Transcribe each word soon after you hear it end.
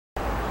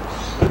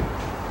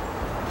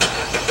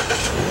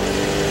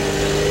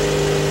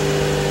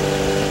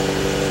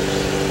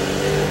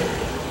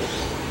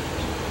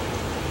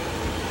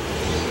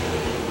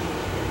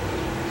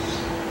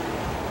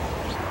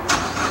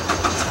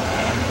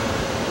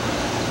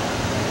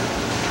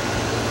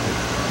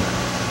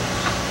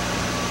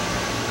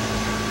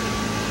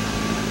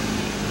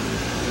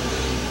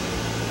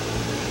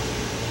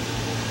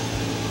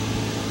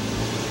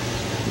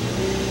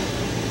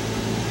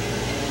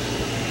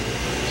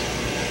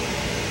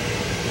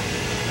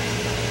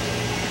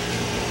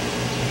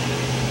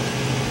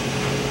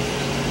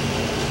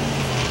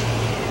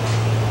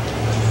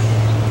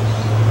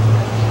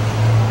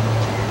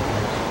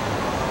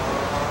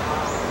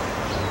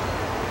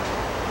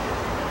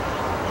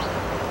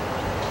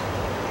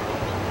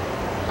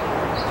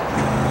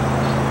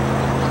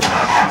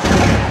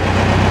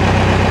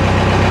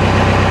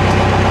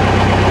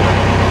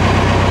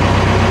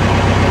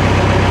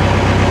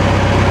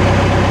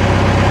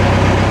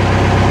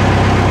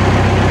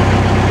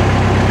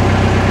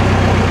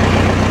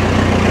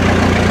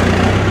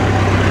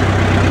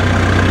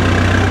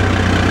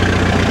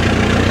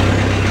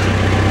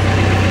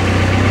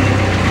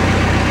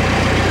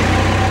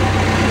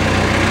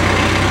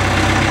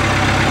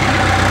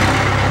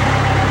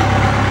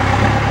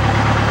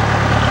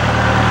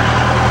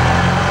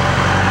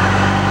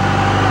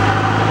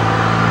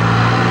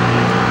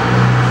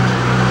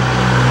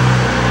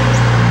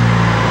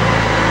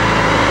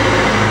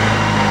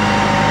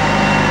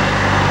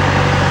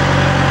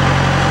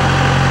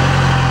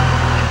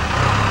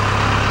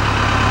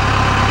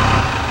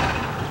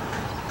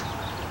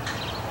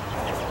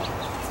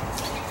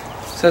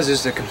So it's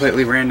just a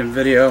completely random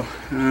video.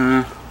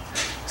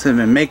 So I've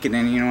been making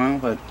any in a while,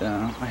 but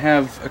I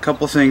have a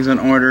couple things on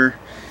order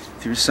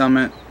through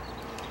Summit.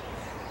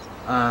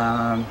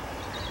 I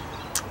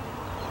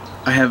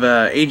have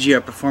a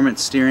AGR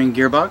performance steering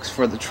gearbox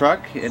for the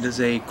truck. It is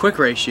a quick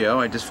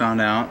ratio, I just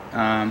found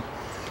out.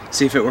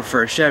 See, if it were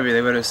for a Chevy,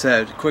 they would have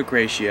said quick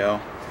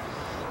ratio.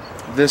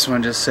 This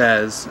one just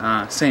says,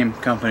 same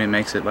company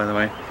makes it, by the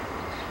way,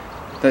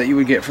 that you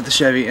would get for the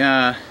Chevy.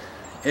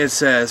 It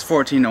says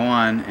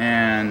 14:1,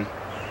 and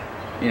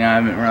you know, I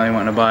haven't really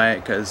wanted to buy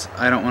it because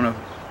I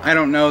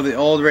don't know the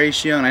old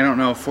ratio, and I don't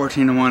know if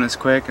 14:1 is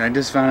quick. And I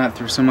just found out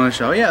through some other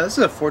show, yeah, this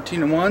is a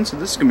 14:1, so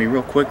this is gonna be a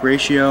real quick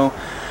ratio.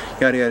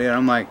 Yada yada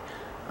yada.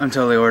 I'm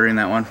totally ordering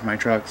that one for my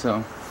truck.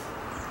 So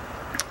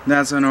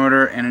that's an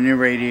order, and a new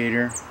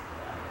radiator.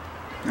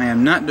 I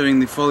am not doing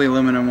the fully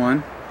aluminum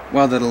one,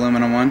 welded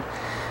aluminum one,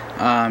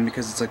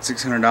 because it's like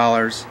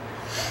 $600.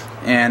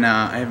 And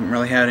I haven't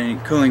really had any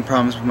cooling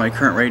problems with my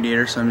current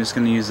radiator, so I'm just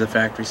going to use the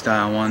factory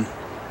style one.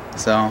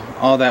 So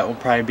all that will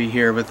probably be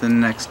here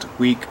within the next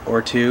week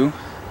or two.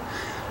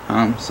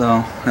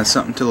 So that's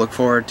something to look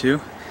forward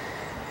to.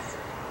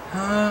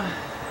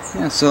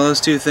 Yeah, so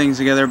those two things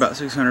together, about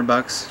 600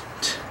 bucks.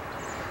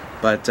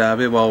 But it'll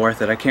be well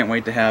worth it. I can't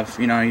wait to have,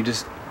 you know, you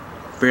just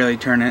barely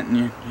turn it and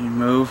you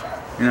move,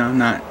 you know,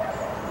 not.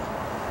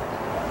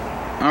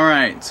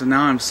 Alright, so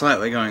now I'm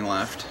slightly going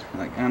left.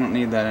 Like, I don't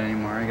need that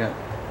anymore. I got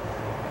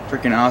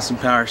freaking awesome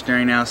power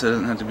steering now, so it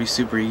doesn't have to be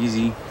super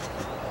easy.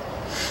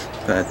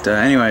 But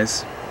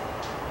anyways,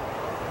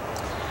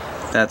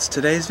 that's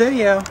today's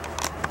video.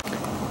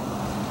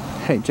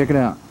 Hey, check it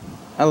out.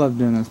 I love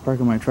doing this,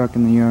 parking my truck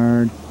in the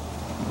yard.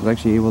 I was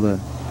actually able to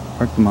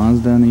park the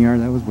Mazda in the yard.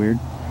 That was weird.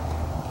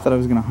 Thought I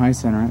was gonna high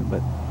center it,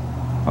 but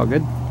all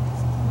good.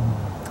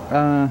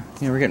 Yeah,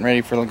 we're getting ready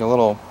for like a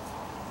little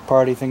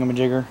party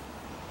thingamajigger.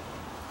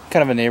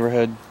 Kind of a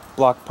neighborhood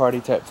block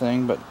party type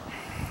thing, but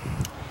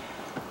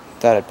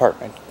thought I'd park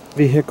my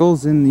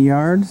vehicles in the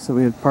yard, so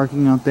we have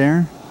parking out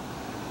there.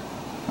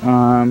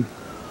 I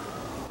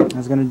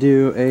was gonna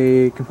do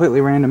a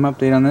completely random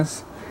update on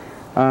this.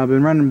 I've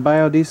been running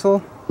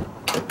biodiesel.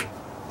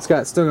 It's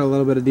still got a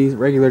little bit of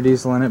regular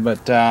diesel in it,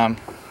 but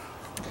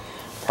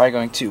probably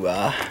going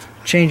to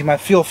change my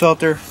fuel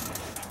filter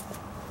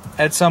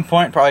at some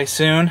point, probably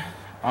soon.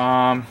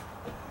 And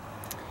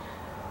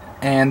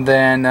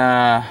then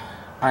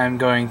I'm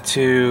going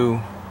to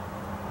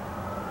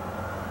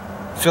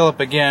fill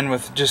up again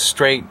with just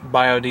straight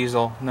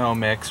biodiesel, no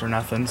mix or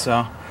nothing.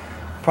 So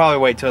probably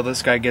wait till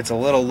this guy gets a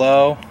little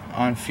low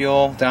on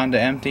fuel, down to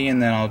empty,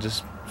 and then I'll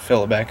just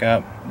fill it back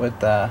up with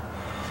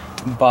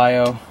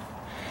bio.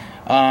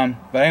 But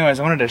anyways,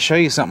 I wanted to show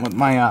you something with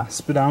my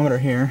speedometer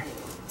here.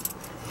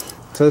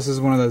 So this is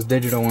one of those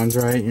digital ones,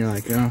 right? You're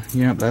like, oh,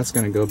 yep, that's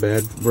gonna go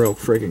bad real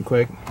freaking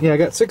quick. Yeah, I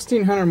got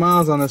 1,600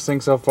 miles on this thing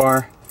so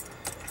far.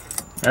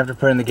 After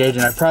putting the gauge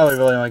in, I probably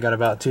really only got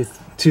about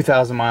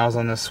 2,000 miles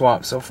on this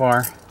swap so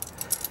far.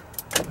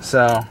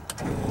 So,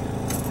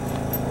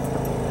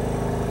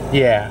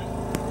 yeah.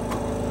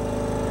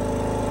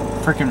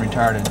 Freaking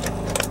retarded.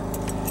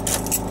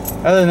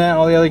 Other than that,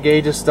 all the other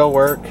gauges still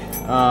work.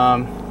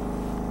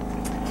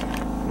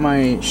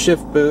 My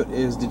shift boot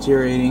is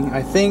deteriorating.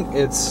 I think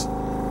it's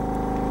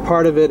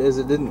part of it is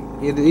it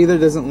either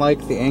doesn't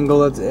like the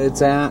angle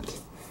it's at.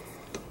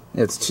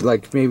 It's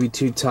like maybe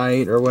too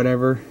tight or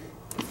whatever.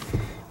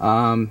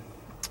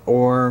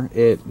 Or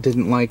it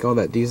didn't like all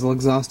that diesel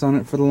exhaust on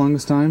it for the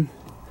longest time.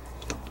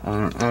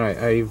 I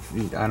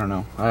don't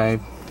know. I'm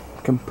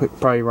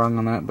probably wrong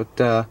on that,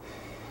 but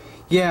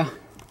yeah.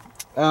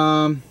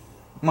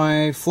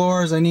 My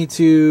floors, I need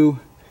to.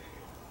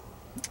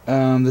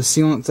 The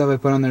sealant stuff I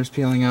put on there is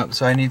peeling up,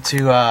 so I need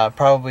to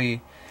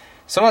probably.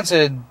 Someone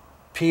said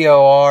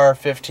POR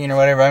 15 or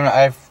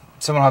whatever.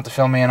 Someone will have to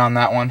fill me in on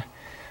that one.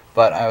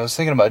 But I was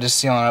thinking about just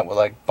sealing up with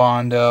like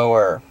Bondo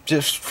or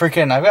just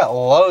freaking. I've got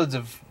loads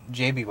of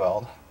JB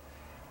Weld.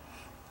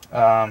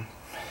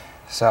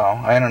 So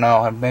I don't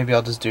know. Maybe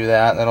I'll just do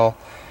that. That'll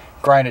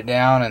grind it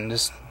down and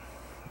just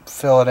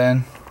fill it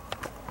in.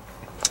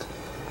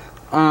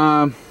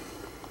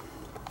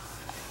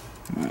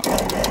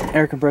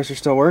 Air compressor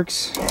still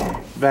works.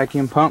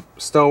 Vacuum pump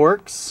still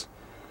works.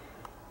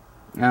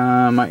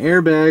 My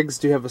airbags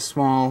do have a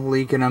small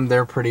leak in them.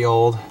 They're pretty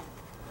old.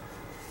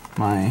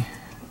 My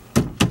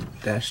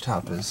dash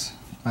top is.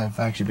 I've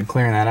actually been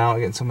clearing that out,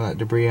 getting some of that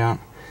debris out.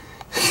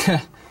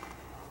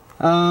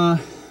 A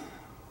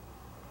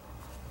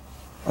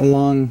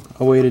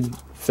long-awaited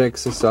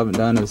fix I still haven't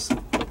done is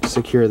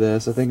secure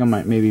this. I think I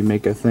might maybe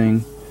make a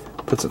thing,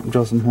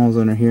 drill some holes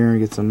under here,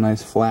 get some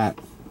nice flat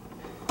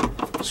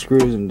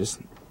screws, and just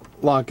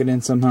lock it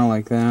in somehow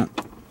like that.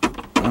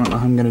 I don't know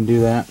how I'm gonna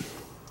do that.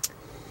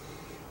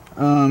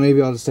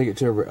 Maybe I'll just take it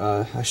to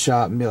a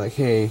shop and be like,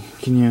 hey,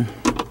 can you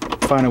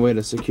find a way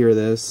to secure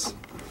this?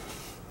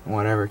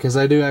 Whatever, because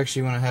I do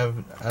actually want to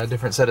have a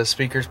different set of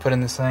speakers put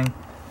in this thing.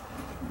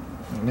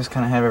 And just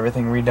kind of have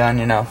everything redone,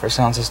 you know, for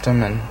sound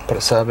system, and put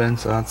a sub in,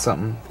 so that's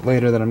something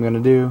later that I'm going to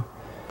do.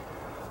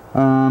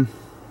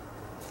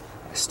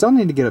 I still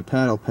need to get a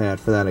pedal pad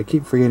for that. I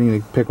keep forgetting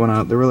to pick one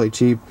out. They're really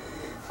cheap.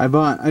 I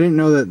didn't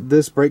know that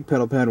this brake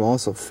pedal pad will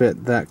also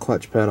fit that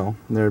clutch pedal.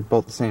 They're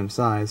both the same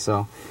size,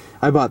 so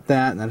I bought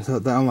that, and I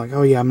thought that, I'm like,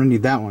 oh yeah, I'm gonna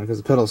need that one because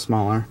the pedal's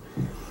smaller.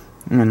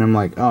 And I'm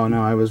like, oh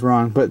no, I was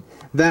wrong. But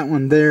that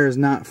one there is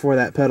not for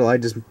that pedal. I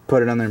just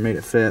put it on there and made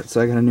it fit.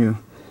 So I got a new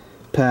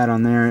pad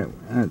on there.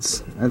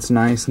 That's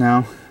nice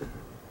now.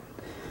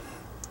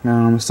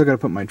 I still got to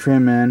put my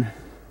trim in.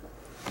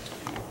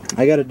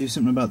 I got to do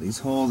something about these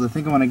holes. I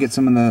think I want to get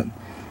some of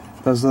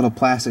those little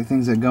plastic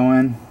things that go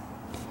in,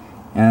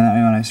 and that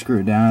way when I screw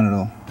it down,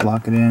 it'll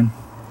lock it in.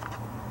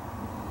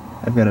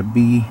 I've got a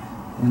bee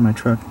in my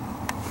truck.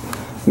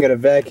 I got to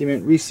vacuum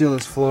it, reseal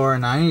this floor,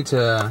 and I need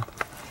to.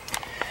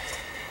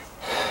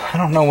 I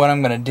don't know when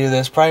I'm gonna do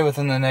this. Probably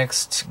within the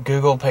next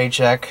Google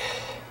paycheck.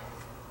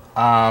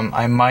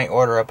 I might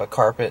order up a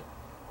carpet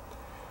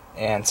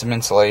and some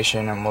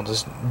insulation, and we'll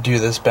just do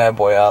this bad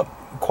boy up,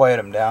 quiet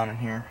them down in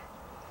here.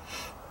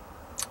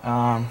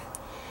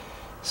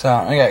 So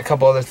I got a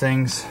couple other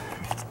things,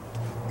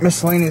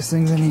 miscellaneous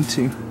things I need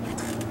to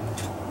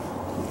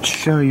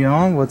show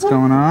y'all what's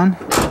going on.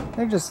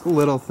 They're just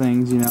little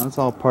things, you know. It's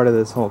all part of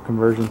this whole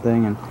conversion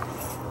thing and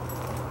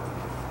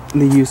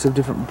the use of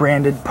different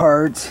branded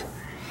parts.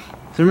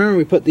 So remember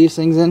we put these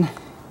things in?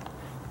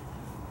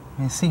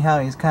 You see how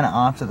he's kind of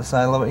off to the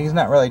side a little bit. He's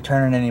not really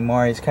turning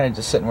anymore. He's kind of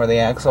just sitting where the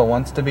axle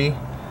wants to be.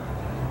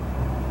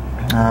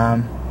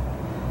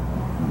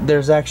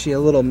 There's actually a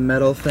little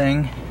metal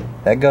thing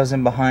that goes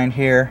in behind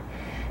here,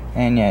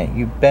 and yeah,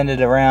 you bend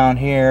it around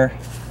here,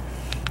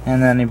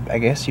 and then I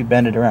guess you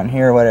bend it around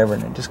here or whatever,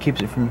 and it just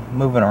keeps it from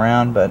moving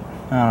around. But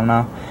I don't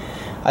know.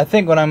 I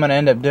think what I'm going to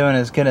end up doing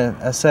is get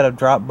a set of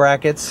drop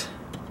brackets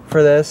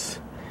for this.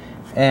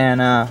 And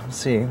let's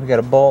see, we got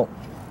a bolt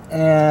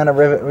and a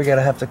rivet we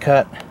gotta have to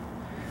cut,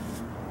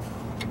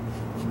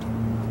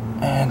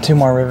 and 2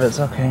 more rivets.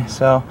 Okay,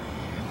 so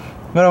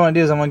what I want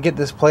to do is I'm going to get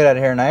this plate out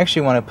of here, and I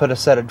actually want to put a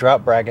set of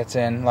drop brackets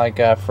in, like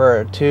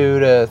for a 2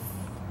 to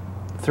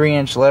 3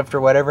 inch lift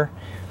or whatever,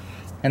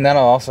 and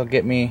that'll also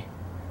get me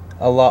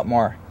a lot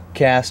more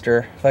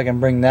caster. If I can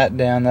bring that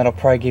down, that'll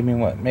probably give me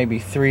what, maybe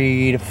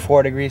 3 to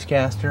 4 degrees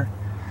caster,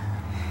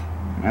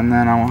 and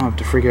then I won't have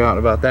to freak out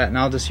about that, and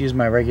I'll just use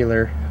my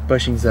regular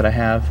bushings that I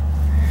have,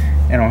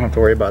 and I don't have to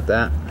worry about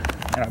that.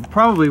 And I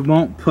probably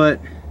won't put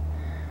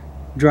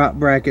drop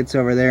brackets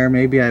over there.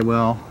 Maybe I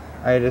will.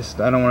 I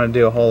don't want to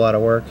do a whole lot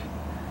of work.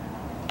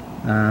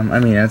 I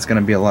mean, it's going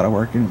to be a lot of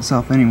work in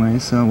itself anyway,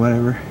 so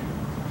whatever.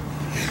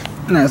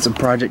 And that's a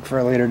project for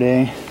a later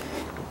day.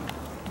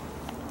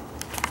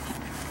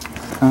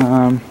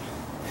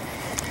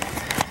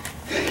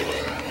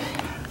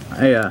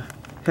 I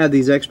had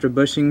these extra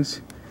bushings,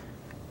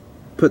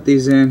 put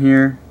these in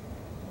here,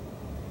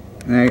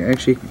 and I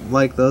actually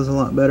like those a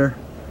lot better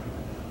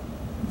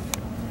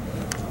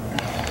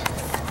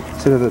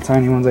instead of the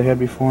tiny ones I had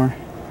before.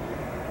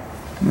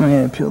 I'm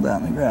gonna peel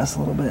down the grass a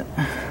little bit.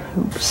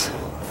 Oops.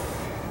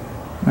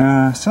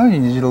 Still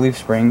need digital leaf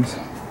springs.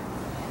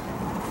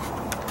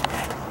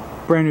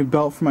 Brand new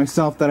belt for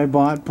myself that I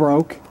bought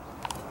broke.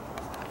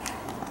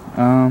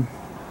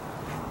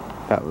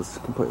 That was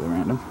completely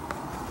random.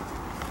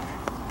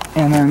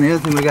 And then the other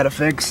thing we gotta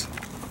fix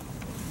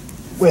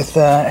with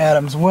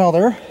Adam's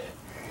welder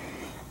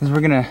is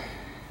we're gonna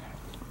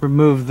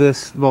remove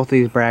both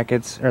these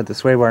brackets, or the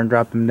sway bar, and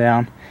drop them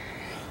down.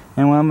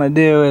 And what I'm gonna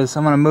do is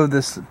I'm gonna move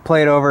this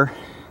plate over.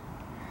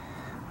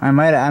 I'm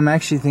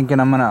actually thinking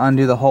I'm gonna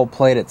undo the whole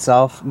plate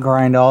itself,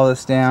 grind all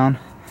this down,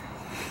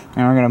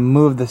 and we're gonna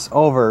move this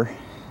over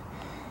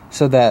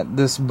so that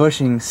this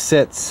bushing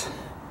sits,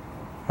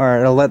 or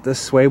it'll let this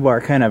sway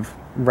bar kind of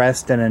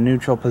rest in a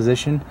neutral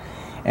position.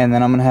 And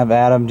then I'm gonna have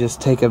Adam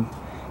just take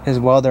his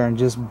welder and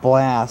just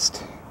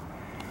blast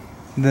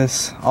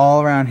this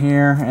all around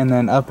here and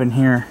then up in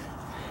here,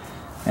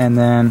 and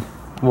then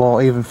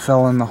we'll even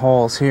fill in the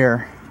holes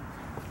here,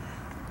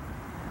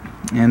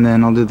 and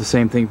then I'll do the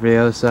same thing for the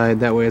other side.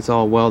 That way it's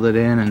all welded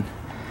in and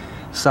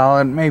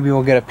solid. Maybe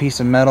we'll get a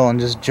piece of metal and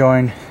just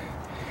join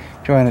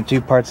the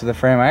 2 parts of the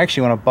frame. I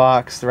actually want to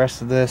box the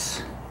rest of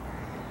this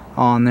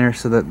on there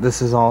so that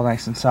this is all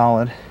nice and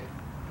solid.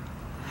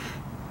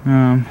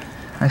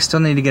 I still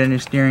need to get a new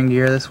steering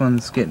gear. This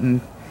one's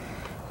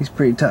he's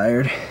pretty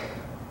tired.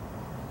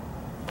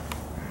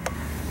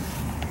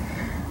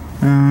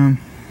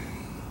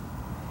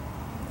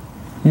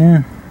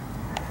 Yeah,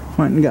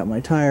 went and got my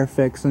tire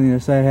fixed on the other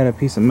side. Had a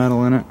piece of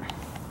metal in it.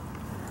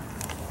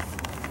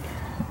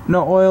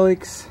 No oil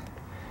leaks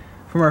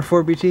from our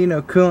 4BT,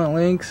 no coolant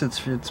leaks.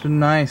 It's been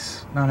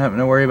nice not having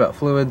to worry about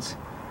fluids.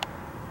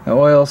 The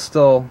oil's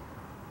still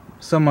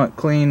somewhat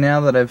clean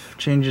now that I've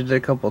changed it a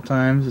couple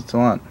times. It's a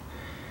lot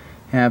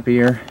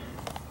happier.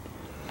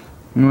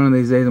 And one of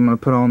these days I'm going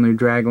to put all new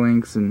drag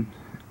links and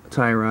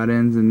tie rod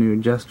ends and new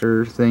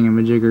adjuster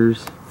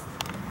thingamajiggers.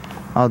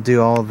 I'll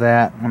do all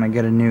that when I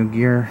get a new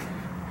gear,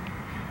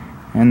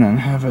 and then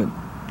have it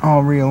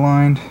all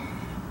realigned.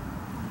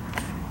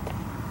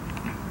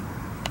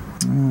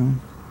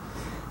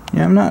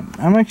 Yeah,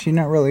 I'm actually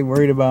not really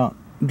worried about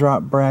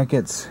drop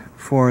brackets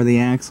for the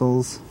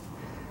axles.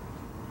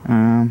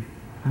 I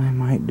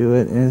might do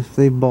it if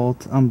they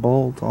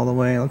unbolt all the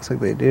way. It looks like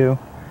they do.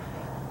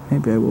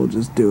 Maybe I will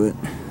just do it.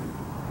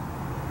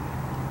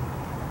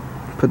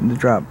 Put the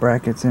drop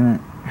brackets in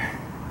it.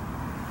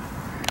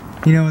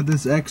 You know, with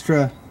this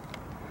extra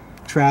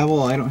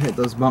travel, I don't hit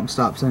those bump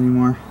stops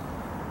anymore.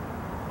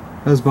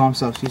 Those bump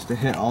stops used to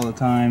hit all the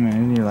time,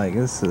 and you're like,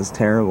 this is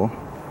terrible.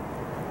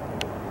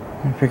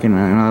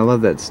 I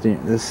love that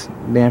this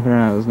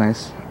dampener. That was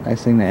nice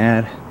thing to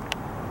add.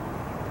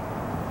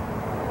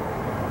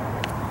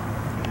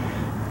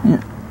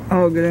 Yeah,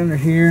 I'll get under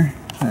here.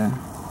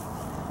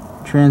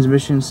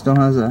 Transmission still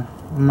has a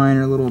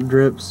minor little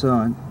drip,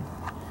 so it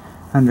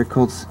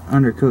undercoats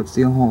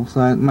the whole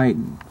side. My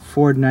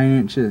Ford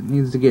 9-inch, it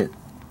needs to get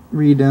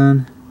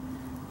redone.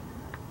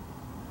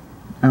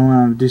 I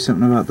want to do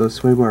something about those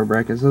sway bar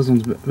brackets. Those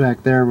ones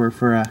back there were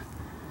for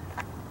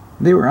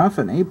they were off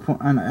an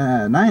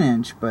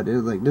 9-inch, but it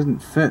like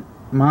doesn't fit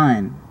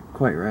mine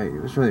quite right. It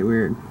was really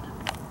weird.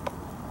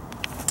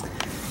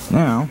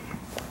 Now,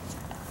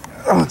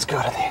 let's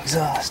go to the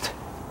exhaust.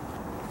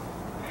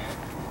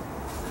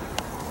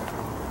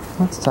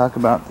 Let's talk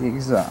about the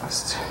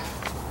exhaust.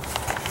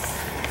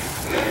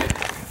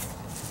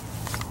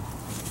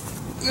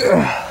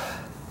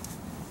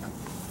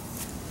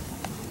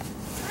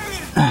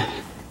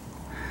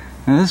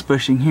 Now this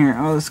bushing here,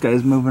 oh, this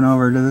guy's moving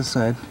over to this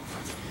side.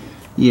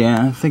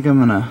 Yeah, I think I'm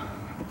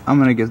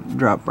gonna get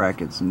drop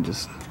brackets and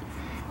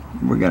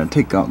we're gonna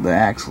take out the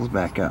axles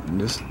back out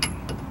and just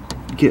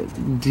get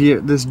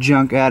this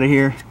junk out of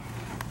here.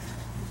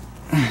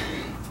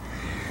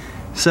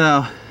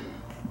 So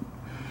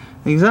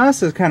the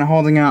exhaust is kind of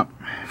holding up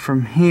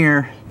from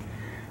here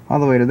all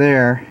the way to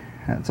there.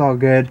 That's all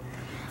good.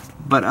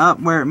 But up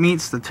where it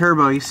meets the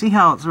turbo, you see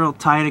how it's real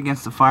tight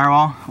against the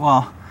firewall?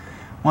 Well,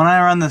 when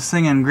I run this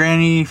thing in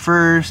granny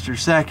first or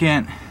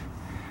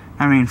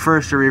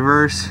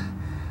reverse,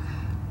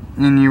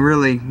 and you're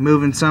really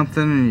moving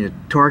something and you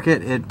torque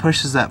it, it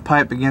pushes that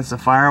pipe against the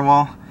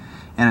firewall,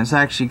 and it's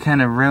actually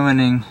kind of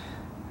ruining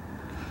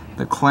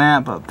the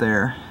clamp up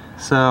there.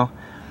 So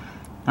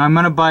I'm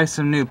gonna buy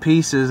some new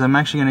pieces. I'm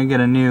actually gonna get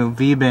a new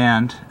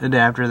V-band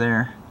adapter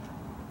there,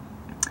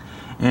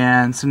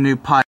 and some new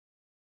pipe,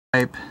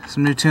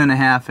 some new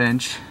 2.5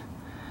 inch.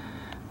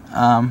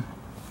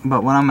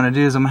 But what I'm gonna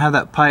do is I'm gonna have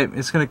that pipe,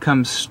 it's gonna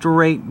come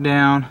straight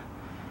down,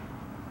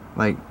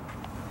 like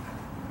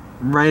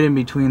right in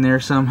between there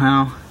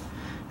somehow.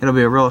 It'll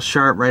be a real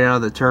sharp right out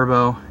of the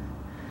turbo.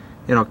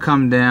 It'll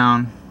come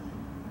down.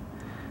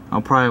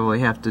 I'll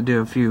probably have to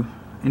do a few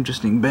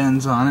interesting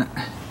bends on it.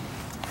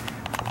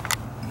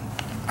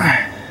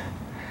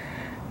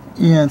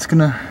 Yeah, it's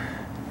gonna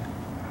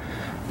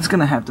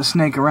have to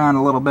snake around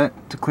a little bit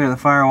to clear the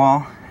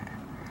firewall.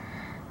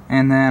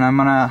 And then I'm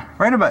gonna,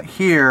 right about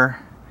here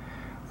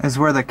is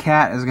where the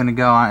cat is gonna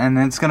go, and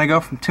it's gonna go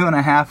from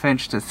 2.5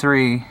 inch to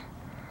 3.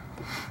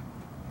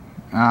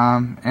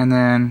 And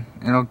then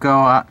it'll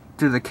go out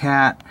through the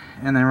cat,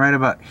 and then right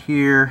about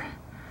here,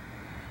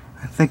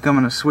 I think I'm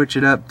gonna switch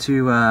it up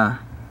to,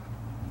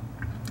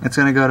 it's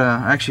gonna go to,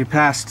 actually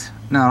past,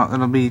 no,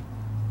 it'll be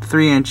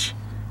 3 inch,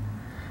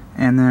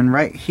 and then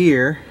right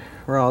here,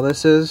 where all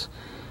this is,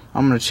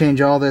 I'm gonna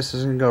change all this.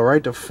 It's gonna go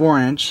right to 4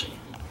 inch.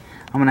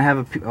 I'm gonna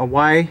have a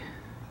Y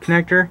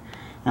connector,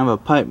 and have a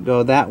pipe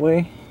go that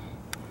way,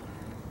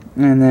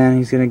 and then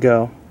he's gonna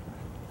go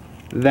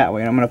that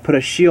way. And I'm gonna put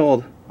a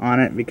shield on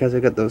it because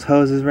I got those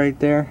hoses right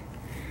there,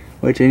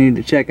 which I need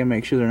to check and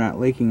make sure they're not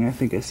leaking. I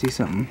think I see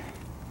something.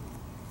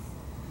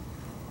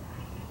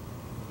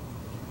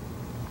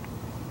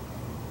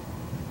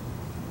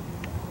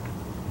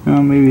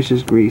 Oh, maybe it's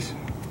just grease.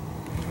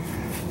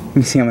 Let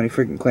me see how many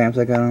freaking clamps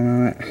I got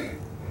on it.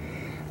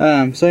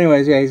 So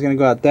anyways, yeah, he's gonna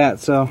go out that,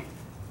 so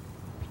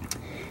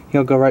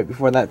he'll go right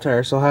before that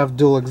tire. So I'll have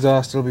dual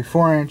exhaust. It'll be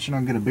 4 inch, and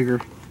I'll get a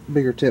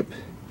bigger tip.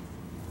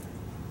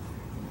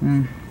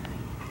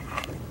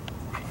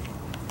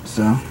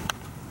 So,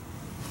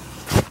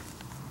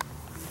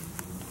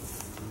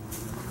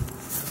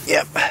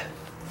 yep.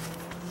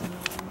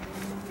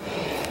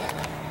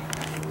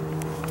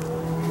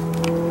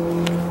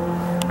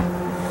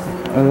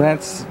 Well,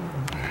 that's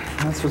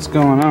what's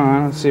going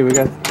on. Let's see, we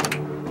got,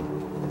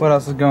 what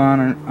else is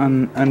going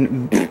on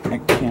I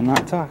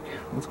cannot talk.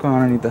 What's going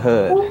on underneath the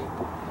hood?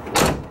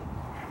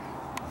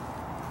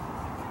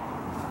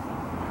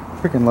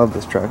 Freaking love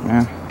this truck,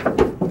 man.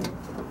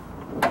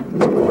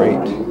 It's great.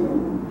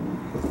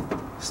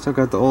 Still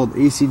got the old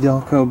AC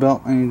Delco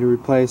belt I need to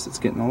replace. It's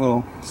getting a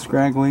little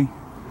scraggly.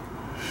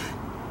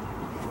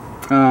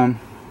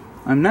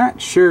 I'm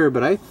not sure,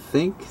 but I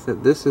think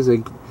that this is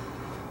a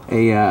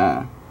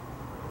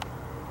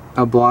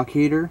block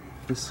heater.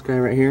 This guy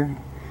right here.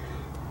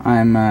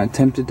 I'm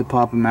tempted to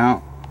pop him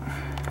out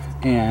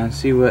and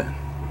see what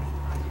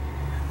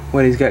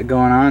he's got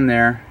going on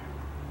there,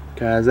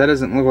 because that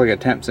doesn't look like a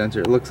temp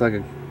sensor. It looks like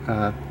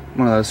a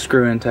one of those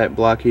screw-in type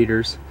block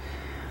heaters.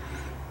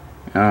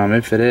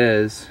 If it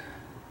is,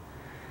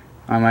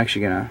 I'm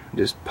actually gonna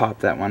just pop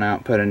that one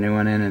out, put a new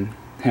one in, and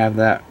have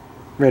that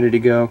ready to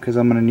go because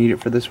I'm gonna need it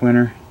for this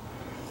winter.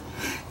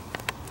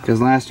 Because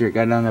last year it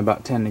got down to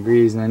about 10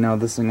 degrees, and I know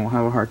this thing will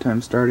have a hard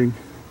time starting.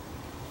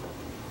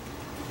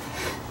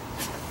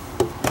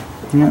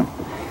 Yep.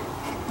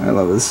 I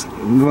love this.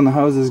 When the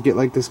hoses get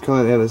like this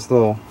color, they have this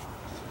little,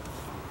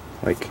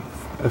 like,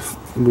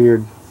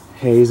 weird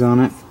haze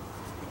on it.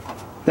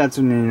 That's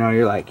when you know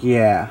you're like,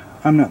 yeah,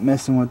 I'm not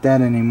messing with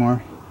that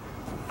anymore.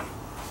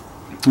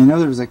 I know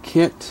there was a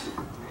kit.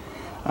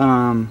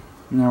 Now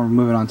we're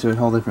moving on to a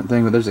whole different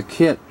thing, but there's a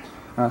kit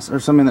or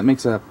something that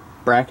makes a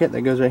bracket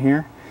that goes right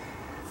here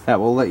that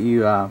will let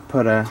you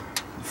put a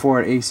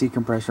forward AC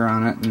compressor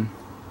on it, and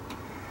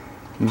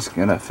I'm just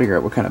gonna figure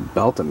out what kind of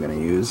belt I'm gonna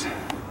use.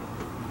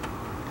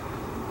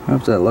 I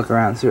have to look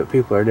around and see what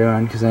people are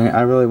doing, because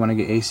I really want to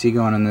get AC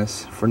going on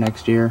this for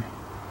next year.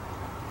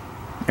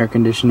 Air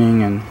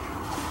conditioning and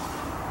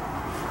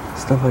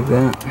stuff like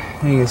that.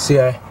 And you can see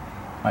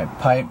my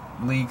pipe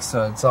leaks,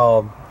 so it's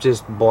all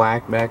just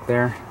black back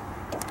there.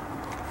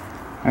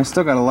 I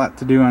still got a lot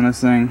to do on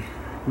this thing.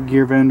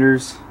 Gear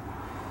vendors,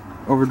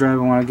 overdrive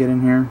I want to get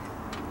in here.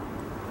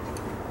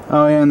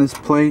 Oh yeah, and this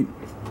plate.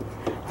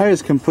 I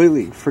just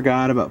completely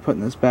forgot about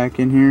putting this back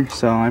in here,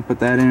 so I put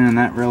that in, and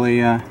that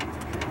really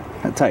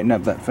that tightened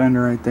up that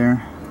fender right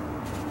there.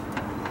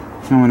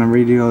 I want to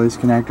redo all these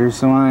connectors,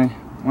 so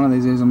one of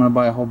these days I'm going to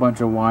buy a whole bunch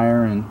of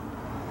wire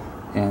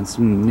and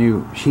some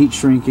new heat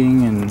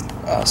shrinking and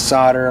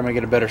solder. I'm going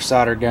to get a better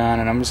solder gun,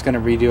 and I'm just going to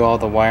redo all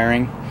the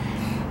wiring,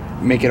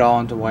 make it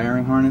all into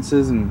wiring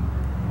harnesses and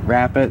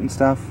wrap it and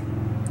stuff,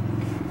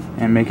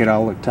 and make it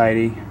all look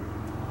tidy.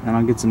 And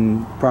I'll get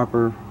some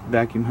proper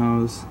vacuum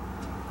hose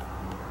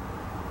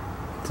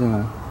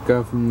to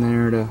go from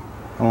there to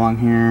along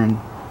here, and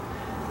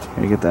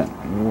gotta get that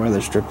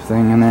weather strip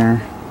thing in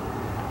there.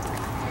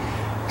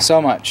 So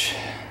much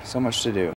to do.